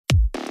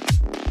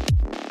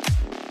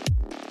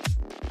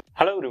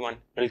Hello everyone,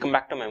 welcome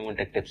back to my Moon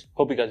Tech Tips.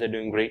 Hope you guys are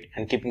doing great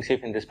and keeping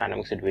safe in this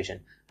pandemic situation.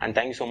 And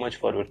thank you so much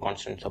for your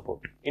constant support.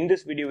 In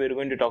this video, we're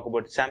going to talk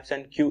about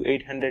Samsung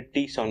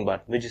Q800t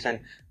soundbar, which is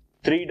an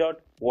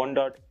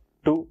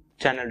 3.1.2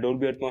 channel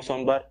Dolby Atmos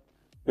soundbar,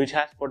 which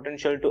has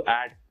potential to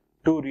add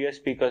 2 rear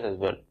speakers as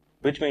well,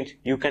 which means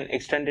you can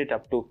extend it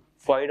up to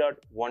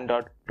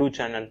 5.1.2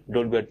 channel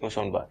Dolby Atmos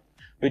soundbar,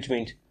 which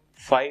means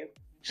 5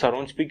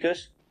 surround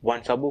speakers,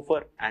 1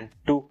 subwoofer and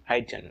 2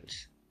 high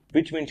channels.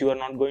 Which means you are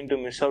not going to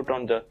miss out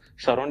on the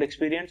surround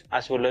experience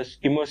as well as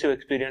immersive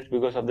experience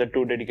because of the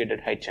 2 dedicated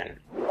high channel.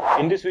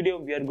 In this video,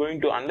 we are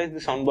going to analyze the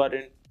soundbar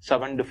in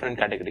 7 different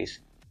categories,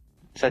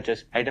 such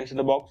as items in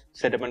the box,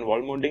 setup and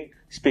wall mounting,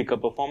 speaker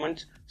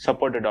performance,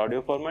 supported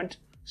audio formats,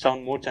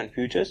 sound modes and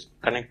features,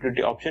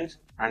 connectivity options,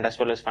 and as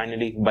well as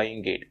finally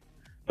buying gate,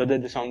 whether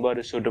the soundbar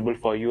is suitable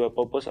for your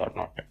purpose or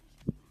not.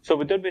 So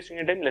without wasting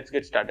your time, let's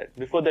get started.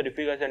 Before that, if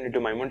you guys are new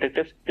to my Moon Tech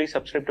Tips, please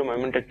subscribe to my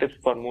Moon Tech Tips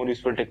for more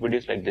useful tech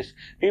videos like this.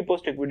 We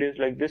post tech videos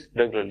like this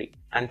regularly,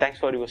 and thanks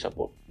for your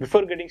support.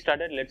 Before getting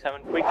started, let's have a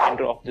quick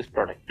intro of this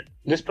product.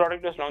 This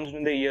product was launched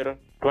in the year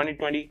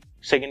 2020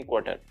 second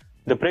quarter.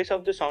 The price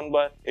of the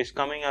soundbar is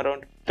coming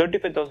around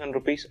 35,000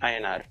 rupees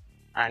INR,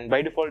 and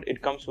by default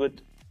it comes with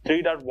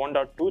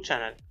 3.1.2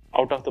 channel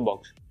out of the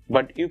box,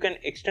 but you can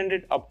extend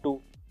it up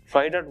to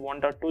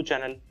 5.1.2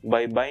 channel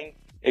by buying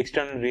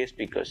external rear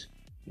speakers.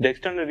 The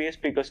external rear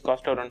speakers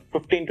cost around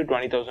 15 to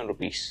 20,000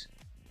 rupees.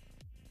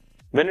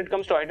 When it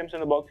comes to items in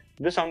the box,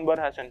 this soundbar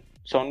has a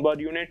soundbar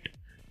unit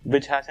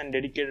which has a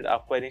dedicated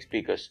up-firing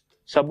speakers,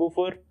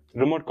 subwoofer,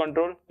 remote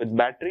control with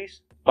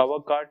batteries, power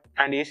card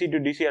and AC to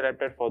DC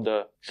adapter for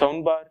the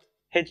soundbar,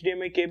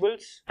 HDMI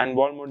cables and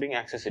wall mounting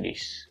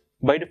accessories.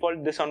 By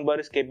default, this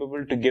soundbar is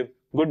capable to give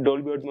good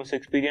Dolby Atmos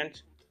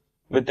experience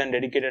with a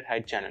dedicated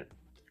high channel.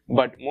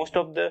 But most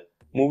of the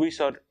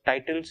movies or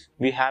titles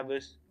we have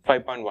is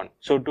 5.1.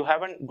 So to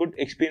have a good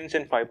experience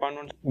in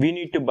 5.1, we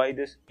need to buy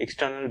this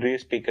external rear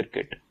speaker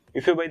kit.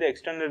 If you buy the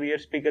external rear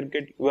speaker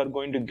kit, you are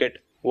going to get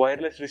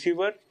wireless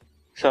receiver,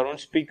 surround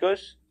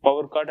speakers,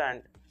 power cord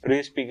and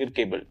rear speaker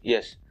cable.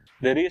 Yes,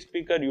 the rear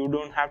speaker you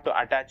don't have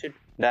to attach it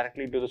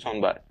directly to the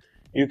soundbar.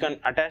 You can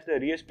attach the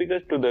rear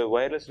speakers to the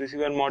wireless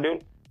receiver module,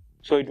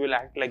 so it will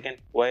act like an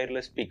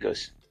wireless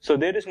speakers. So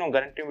there is no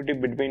connectivity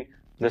between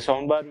the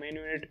soundbar main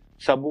unit,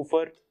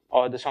 subwoofer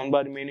or the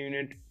soundbar main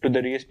unit to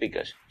the rear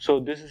speakers. So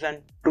this is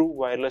a true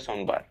wireless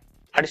soundbar.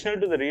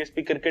 Additional to the rear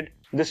speaker kit,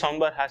 this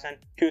soundbar has an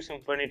Q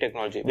Symphony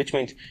technology, which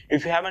means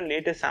if you have a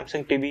latest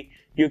Samsung TV,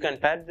 you can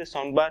pair this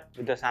soundbar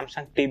with the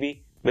Samsung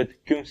TV with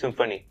Q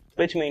Symphony,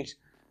 which means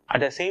at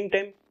the same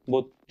time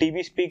both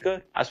TV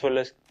speaker as well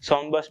as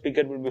soundbar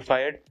speaker will be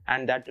fired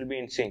and that will be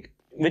in sync,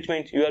 which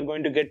means you are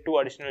going to get 2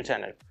 additional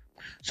channels.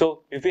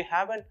 So if you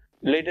have a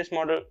latest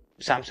model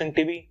Samsung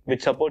TV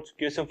which supports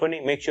Q Symphony,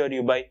 make sure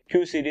you buy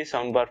Q series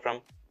soundbar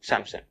from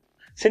Samsung.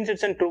 Since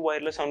it's a true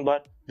wireless soundbar,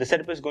 the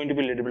setup is going to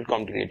be a little bit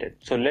complicated.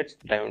 So let's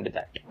dive into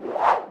that.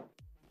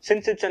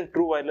 Since it's a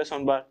true wireless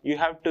soundbar, you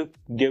have to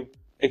give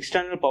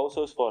external power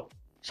source for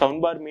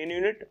soundbar main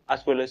unit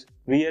as well as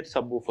rear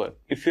subwoofer.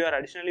 If you are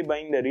additionally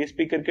buying the rear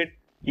speaker kit,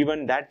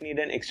 even that need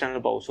an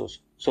external power source.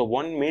 So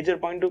one major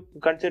point to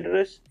consider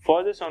is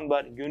for the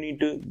soundbar, you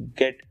need to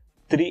get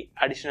 3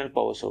 additional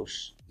power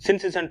source.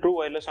 Since it's a true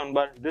wireless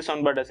soundbar, this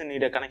soundbar doesn't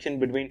need a connection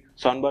between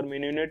soundbar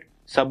main unit,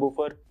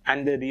 subwoofer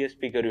and the rear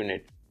speaker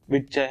unit,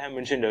 which I have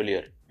mentioned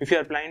earlier. If you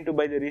are planning to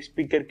buy the rear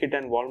speaker kit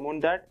and wall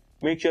mount that,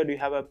 make sure you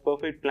have a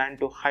perfect plan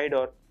to hide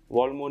or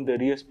wall mount the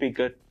rear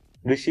speaker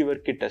receiver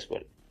kit as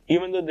well.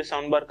 Even though the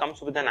soundbar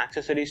comes with an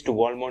accessories to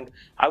wall mount,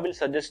 I will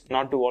suggest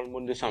not to wall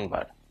mount the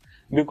soundbar,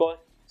 because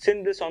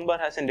since the soundbar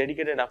has a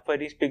dedicated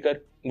up-firing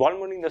speaker, wall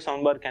mounting the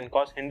soundbar can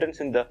cause hindrance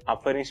in the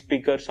up-firing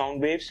speaker sound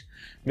waves,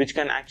 which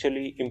can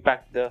actually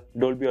impact the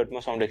Dolby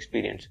Atmos sound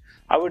experience.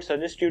 I would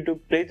suggest you to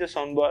place the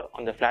soundbar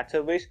on the flat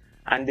surface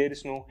and there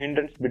is no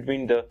hindrance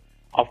between the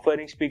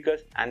up-firing speakers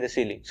and the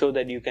ceiling, so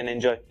that you can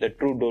enjoy the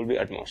true Dolby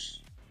Atmos.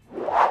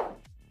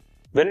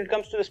 When it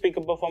comes to the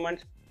speaker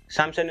performance,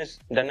 Samsung has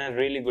done a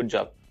really good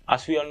job.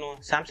 As we all know,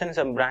 Samsung is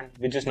a brand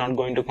which is not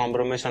going to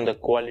compromise on the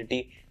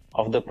quality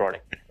of the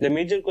product. The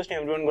major question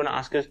everyone going to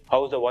ask is,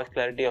 how is the voice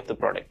clarity of the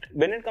product?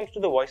 When it comes to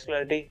the voice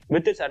clarity,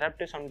 with its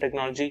adaptive sound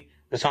technology,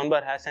 the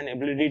soundbar has an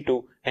ability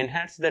to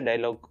enhance the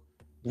dialogue,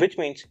 which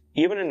means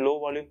even in low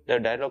volume, the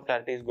dialogue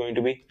clarity is going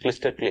to be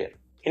crystal clear.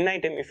 In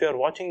night time, if you are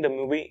watching the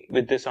movie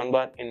with this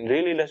soundbar in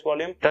really less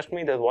volume, trust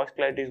me, the voice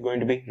clarity is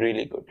going to be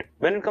really good.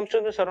 When it comes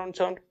to the surround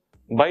sound,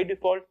 by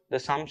default, the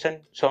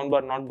Samsung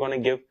soundbar not going to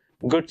give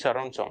good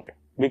surround sound,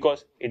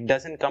 because it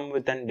doesn't come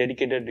with a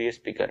dedicated rear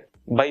speaker.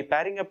 By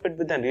pairing up it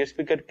with a rear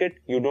speaker kit,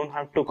 you don't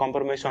have to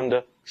compromise on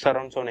the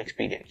surround sound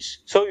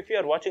experience. So if you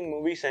are watching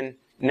movies in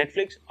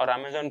Netflix or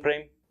Amazon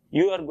Prime,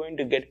 you are going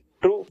to get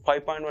true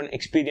 5.1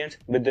 experience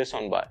with this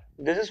soundbar.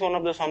 This is one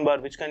of the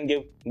soundbar which can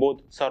give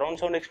both surround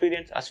sound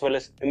experience as well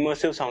as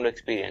immersive sound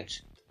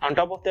experience. On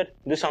top of that,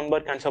 this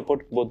soundbar can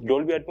support both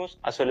Dolby Atmos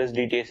as well as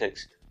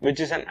DTSX, which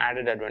is an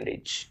added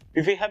advantage.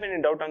 If you have any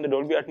doubt on the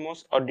Dolby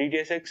Atmos or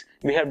DTSX,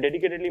 we have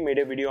dedicatedly made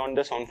a video on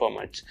the sound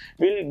formats.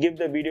 We'll give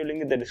the video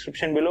link in the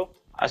description below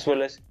as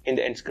well as in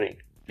the end screen.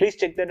 Please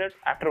check that out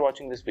after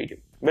watching this video.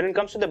 When it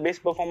comes to the bass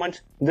performance,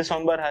 this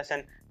soundbar has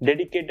an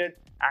dedicated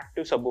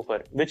active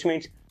subwoofer, which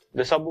means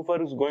the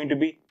subwoofer is going to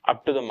be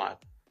up to the mark.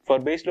 For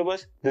bass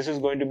lovers, this is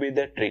going to be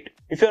the treat.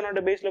 If you are not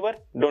a bass lover,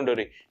 don't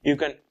worry. You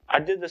can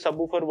adjust the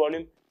subwoofer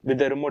volume with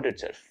the remote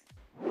itself.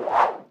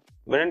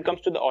 When it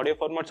comes to the audio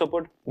format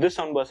support, this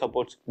soundbar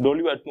supports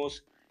Dolby Atmos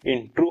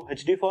in True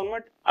HD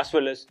format as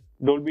well as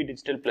Dolby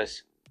Digital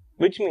Plus,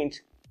 which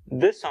means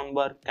this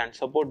soundbar can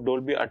support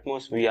Dolby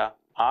Atmos via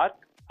ARC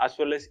as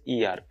well as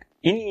eARC.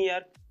 In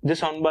eARC,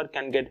 this soundbar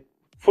can get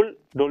full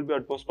Dolby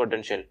Atmos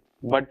potential,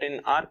 but in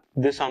ARC,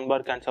 this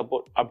soundbar can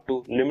support up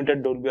to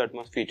limited Dolby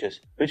Atmos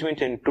features, which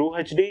means in True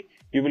HD,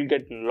 you will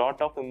get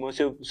lot of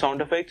immersive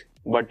sound effects,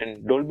 but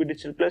in Dolby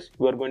Digital Plus,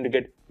 you are going to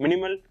get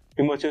minimal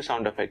immersive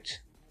sound effects.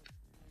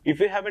 If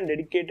you have a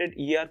dedicated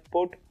eARC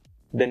port,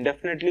 then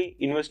definitely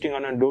investing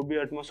on a Dolby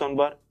Atmos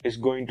soundbar is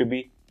going to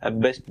be a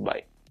best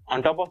buy.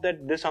 On top of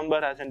that, this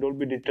soundbar has a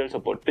Dolby Digital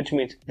support, which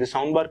means the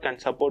soundbar can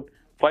support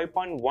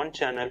 5.1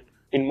 channel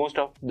in most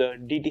of the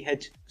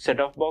DTH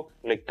set-off box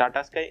like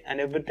Tata Sky and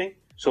everything.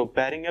 So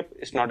pairing up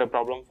is not a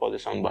problem for the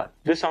soundbar.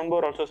 This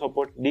soundbar also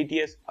supports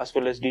DTS as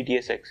well as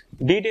DTSX.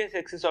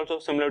 DTSX is also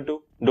similar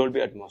to Dolby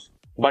Atmos.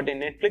 But in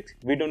Netflix,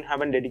 we don't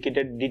have a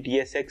dedicated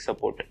DTSX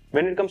support.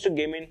 When it comes to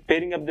gaming,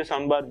 pairing up the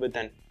soundbar with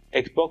an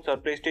Xbox or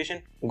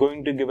PlayStation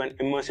going to give an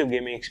immersive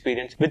gaming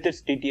experience with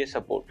its DTS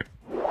support.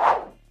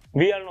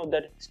 We all know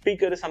that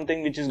speaker is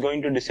something which is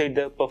going to decide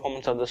the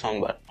performance of the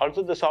soundbar.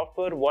 Also, the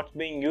software what's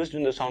being used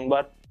in the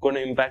soundbar going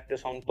to impact the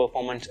sound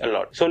performance a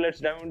lot. So let's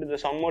dive into the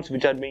sound modes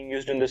which are being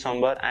used in the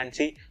soundbar and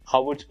see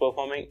how it's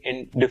performing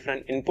in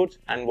different inputs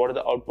and what are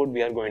the output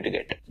we are going to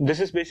get. This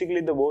is basically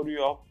the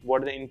overview of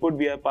what is the input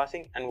we are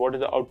passing and what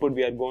is the output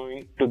we are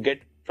going to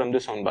get from the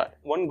soundbar.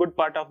 One good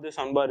part of the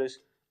soundbar is,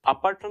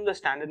 apart from the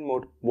standard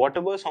mode,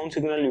 whatever sound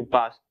signal you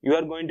pass, you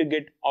are going to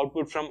get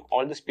output from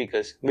all the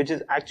speakers, which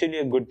is actually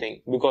a good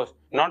thing because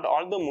not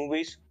all the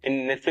movies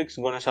in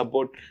Netflix gonna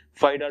support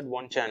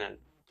 5.1 channel,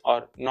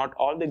 or not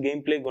all the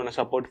gameplay gonna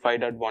support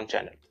 5.1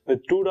 channel.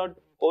 With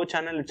 2.0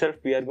 channel itself,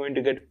 we are going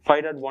to get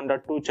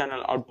 5.1.2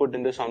 channel output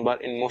in the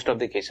soundbar in most of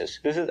the cases.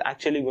 This is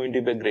actually going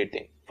to be a great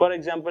thing. For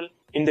example,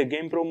 in the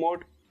Game Pro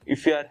mode,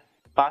 if you are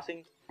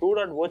passing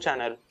 2.0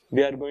 channel,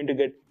 we are going to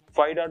get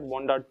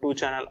 5.1.2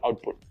 channel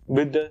output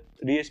with the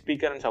rear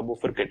speaker and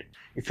subwoofer kit.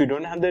 If you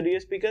don't have the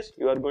rear speakers,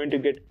 you are going to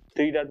get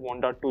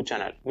 3.1.2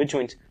 channel, which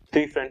means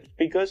 3 front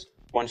speakers,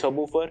 1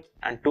 subwoofer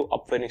and 2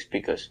 up-fairing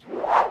speakers.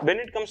 When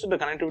it comes to the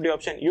connectivity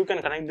option, you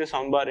can connect the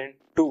soundbar in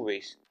 2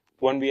 ways.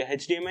 One via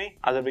HDMI,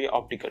 other via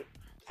optical.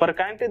 For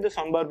connecting the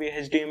soundbar via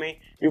HDMI,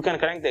 you can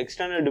connect the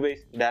external device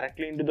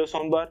directly into the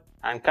soundbar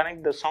and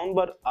connect the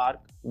soundbar ARC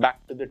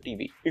back to the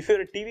TV. If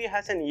your TV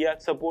has an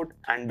eARC support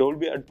and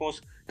Dolby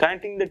Atmos,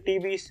 connecting the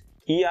TV's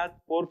eARC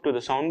port to the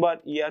soundbar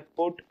eARC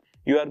port,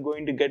 you are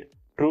going to get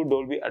true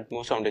Dolby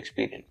Atmos sound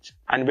experience.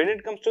 And when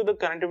it comes to the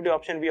connectivity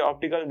option via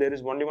optical, there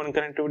is only one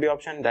connectivity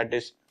option, that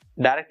is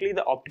directly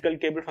the optical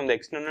cable from the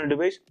external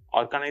device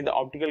or connect the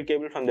optical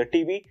cable from the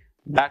TV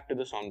back to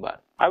the soundbar.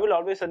 I will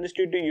always suggest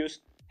you to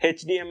use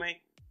HDMI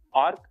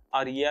ARC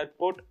or eARC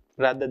port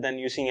rather than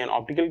using an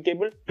optical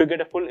cable to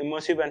get a full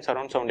immersive and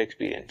surround sound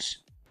experience.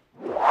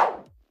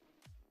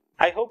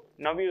 I hope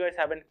now you guys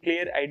have a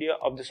clear idea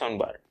of the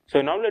soundbar.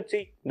 So now let's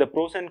see the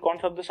pros and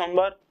cons of the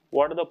soundbar.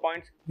 What are the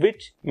points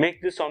which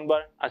make this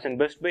soundbar as in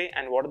best way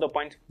and what are the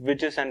points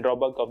which is an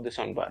drawback of the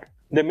soundbar.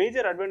 The major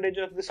advantage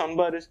of the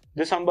soundbar is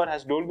this soundbar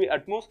has Dolby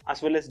Atmos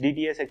as well as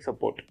DTSX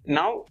support.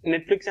 Now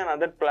Netflix and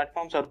other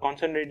platforms are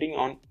concentrating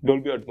on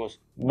Dolby Atmos,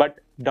 but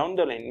down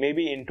the line,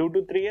 maybe in 2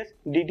 to 3 years,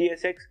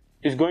 DTSX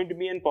is going to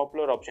be a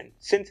popular option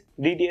since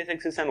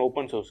DTSX is an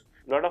open source.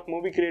 A lot of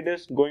movie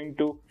creators going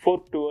to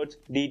fork towards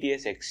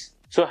DTSX.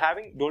 So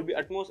having Dolby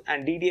Atmos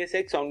and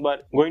DTSX soundbar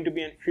going to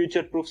be a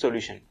future-proof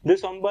solution.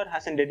 This soundbar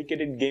has a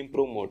dedicated Game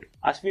Pro mode.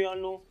 As we all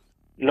know,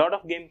 a lot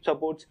of game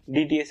supports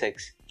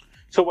DTSX.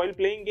 So while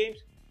playing games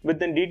with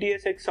the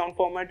DTSX sound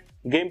format,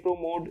 Game Pro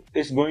mode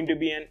is going to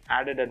be an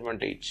added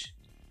advantage.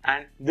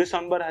 And this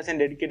soundbar has a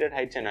dedicated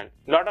height channel.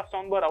 A lot of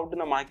soundbar out in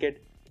the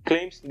market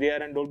claims they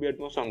are a Dolby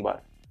Atmos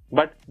soundbar,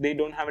 but they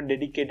don't have a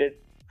dedicated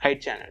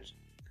height channels.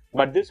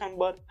 But this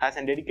soundbar has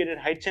a dedicated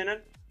height channel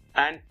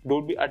and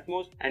Dolby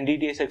Atmos and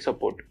DTSX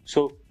support.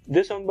 So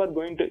this soundbar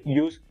going to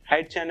use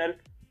height channel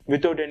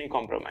without any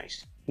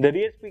compromise. The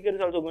rear speaker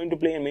is also going to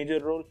play a major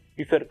role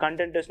if your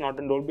content is not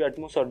in Dolby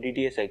Atmos or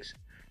DTSX.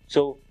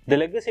 So the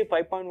legacy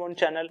 5.1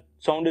 channel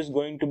sound is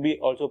going to be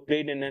also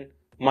played in a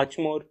much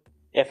more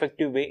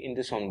effective way in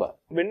the soundbar.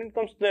 When it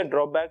comes to the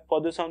drawback for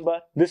the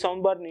soundbar, this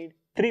soundbar needs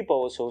 3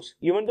 power source.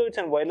 Even though it's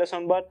a wireless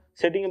soundbar,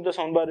 setting up the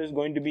soundbar is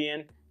going to be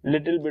a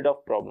little bit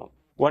of problem.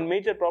 One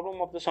major problem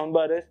of the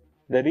soundbar is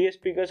the rear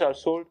speakers are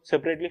sold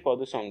separately for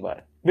the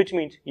soundbar, which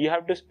means you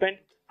have to spend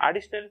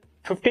additional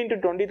 15 to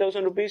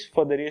 20,000 rupees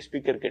for the rear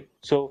speaker kit.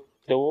 So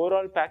the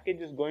overall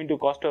package is going to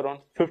cost around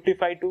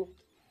 55 to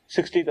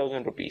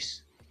 60,000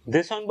 rupees.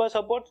 This soundbar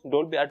supports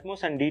Dolby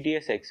Atmos and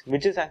DTSX,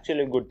 which is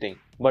actually a good thing,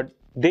 but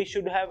they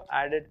should have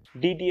added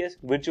DTS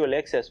Virtual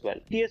X as well.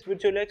 DTS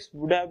Virtual X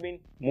would have been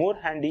more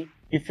handy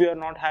if you are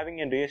not having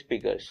any rear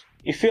speakers.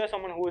 If you are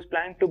someone who is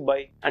planning to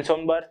buy a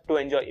soundbar to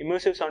enjoy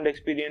immersive sound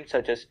experience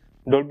such as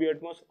Dolby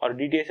Atmos or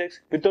DTSX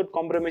without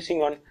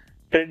compromising on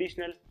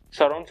traditional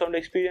surround sound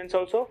experience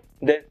also,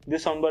 then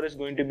this soundbar is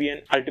going to be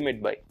an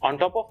ultimate buy. On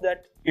top of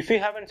that, if you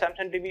have a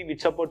Samsung TV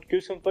which support Q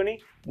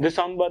Symphony, this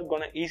soundbar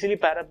gonna easily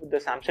pair up with the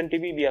Samsung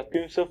TV via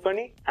Q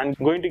Symphony and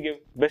going to give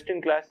best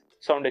in class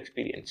sound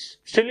experience.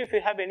 Still, if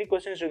you have any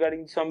questions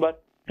regarding this soundbar,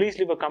 please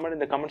leave a comment in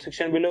the comment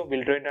section below.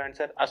 We'll try to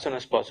answer as soon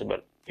as possible.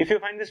 If you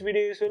find this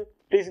video useful,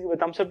 please give a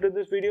thumbs up to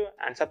this video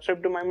and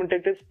subscribe to My Moon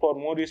Tech Tips for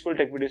more useful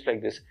tech videos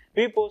like this.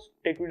 We post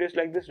tech videos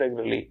like this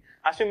regularly.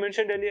 As we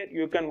mentioned earlier,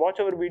 you can watch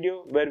our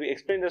video where we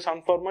explain the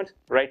sound formats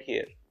right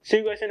here. See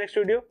you guys in the next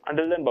video.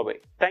 Until then, bye bye.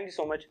 Thank you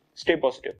so much. Stay positive.